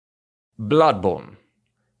Bloodborne.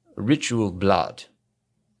 Ritual blood.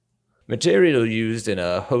 Material used in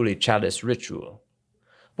a holy chalice ritual.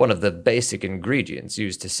 One of the basic ingredients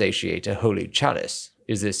used to satiate a holy chalice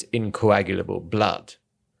is this incoagulable blood.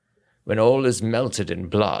 When all is melted in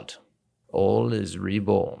blood, all is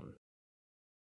reborn.